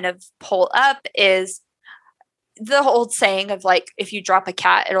to kind of pull up is the old saying of like, if you drop a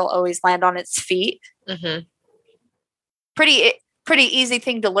cat, it'll always land on its feet. Mm-hmm. Pretty easy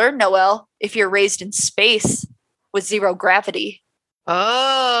thing to learn, Noelle, if you're raised in space with zero gravity.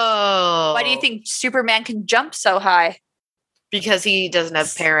 Oh. Why do you think Superman can jump so high? Because he doesn't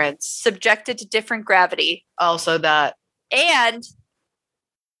have parents. Subjected to different gravity. Also that. And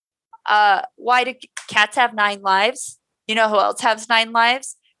why do cats have 9 lives? You know who else has 9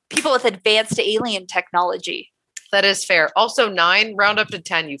 lives? People with advanced alien technology. That is fair. Also 9, round up to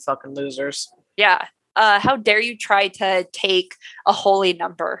 10, you fucking losers. Yeah. How dare you try to take a holy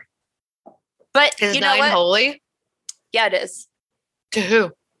number? But is you know 9 what? holy? Yeah, it is. To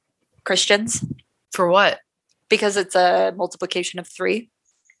who? Christians. For what? Because it's a multiplication of 3.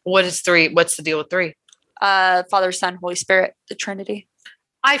 What is 3? What's the deal with 3? Father, Son, Holy Spirit, the Trinity.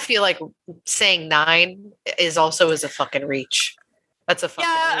 I feel like saying 9 is a fucking reach. That's a fucking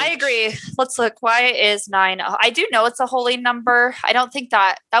reach. I agree. Let's look. Why is 9? I do know it's a holy number. I don't think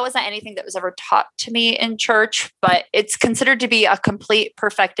that wasn't anything that was ever taught to me in church, but it's considered to be a complete,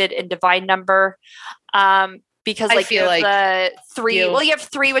 perfected, and divine number. Because I feel like the 3. You have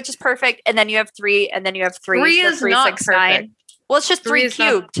 3, which is perfect, and then you have 3, and then you have 3. 3 is 3, not 6, perfect. 9. Well, it's just 3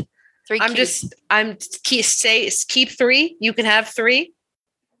 cubed. Not, 3 cubed. Keep 3. You can have 3.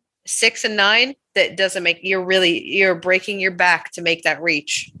 6 and 9. That doesn't make you're breaking your back to make that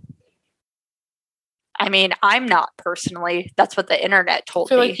reach. I mean, I'm not personally. That's what the internet told I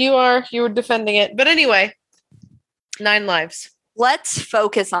feel me. like you were defending it. But anyway, 9 lives. Let's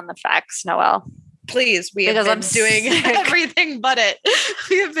focus on the facts, Noelle. Please, we have been doing everything but it.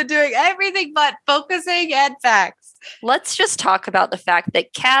 We have been doing everything but focusing and facts. Let's just talk about the fact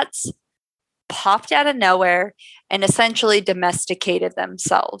that cats popped out of nowhere and essentially domesticated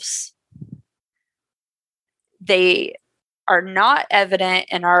themselves. They are not evident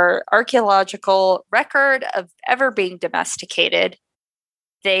in our archaeological record of ever being domesticated.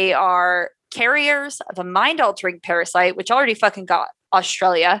 They are carriers of a mind-altering parasite, which already fucking got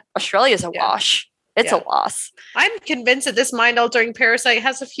Australia. Australia's a wash. It's a loss. I'm convinced that this mind-altering parasite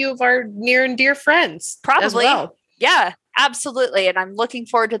has a few of our near and dear friends. Probably. As well. Yeah, absolutely. And I'm looking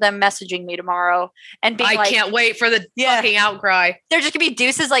forward to them messaging me tomorrow and being I can't wait for the fucking outcry. They're just gonna be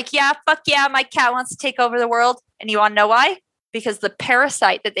deuces like, yeah, fuck yeah, my cat wants to take over the world. And you want to know why? Because the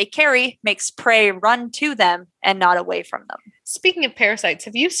parasite that they carry makes prey run to them and not away from them. Speaking of parasites,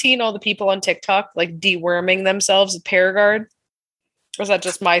 have you seen all the people on TikTok like deworming themselves with Paragard? Or is that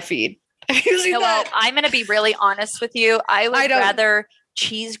just my feed? Have you seen that? Well, I'm going to be really honest with you. I would rather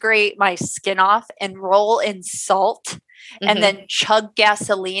cheese grate my skin off and roll in salt and then chug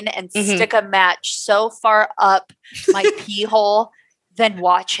gasoline and stick a match so far up my pee hole than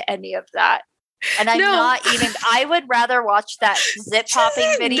watch any of that. And I would rather watch that zip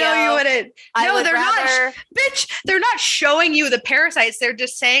popping video. No, you wouldn't. Not. Bitch, they're not showing you the parasites. They're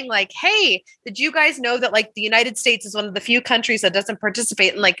just saying like, hey, did you guys know that like the United States is one of the few countries that doesn't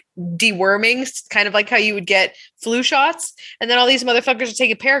participate in like deworming, kind of like how you would get flu shots. And then all these motherfuckers are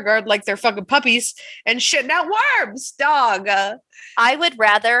taking Paragard like they're fucking puppies and shitting out worms, dog. I would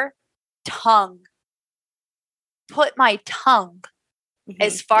rather put my tongue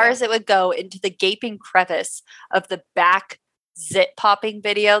as far as it would go into the gaping crevice of the back zit popping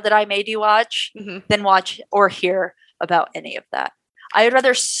video that I made you watch than watch or hear about any of that. I would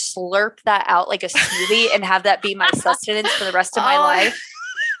rather slurp that out like a smoothie and have that be my sustenance for the rest of my life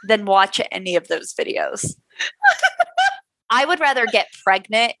than watch any of those videos. I would rather get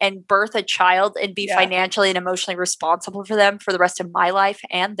pregnant and birth a child and be financially and emotionally responsible for them for the rest of my life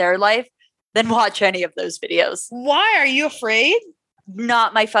and their life than watch any of those videos. Why? Are you afraid?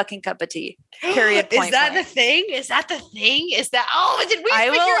 Not my fucking cup of tea. Period. Is that the thing? Did we figure it out? I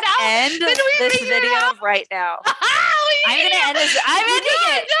will end this video right now. I'm going to end this. I'm ending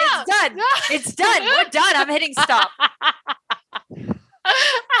it. It's done. It's done. We're done. I'm hitting stop.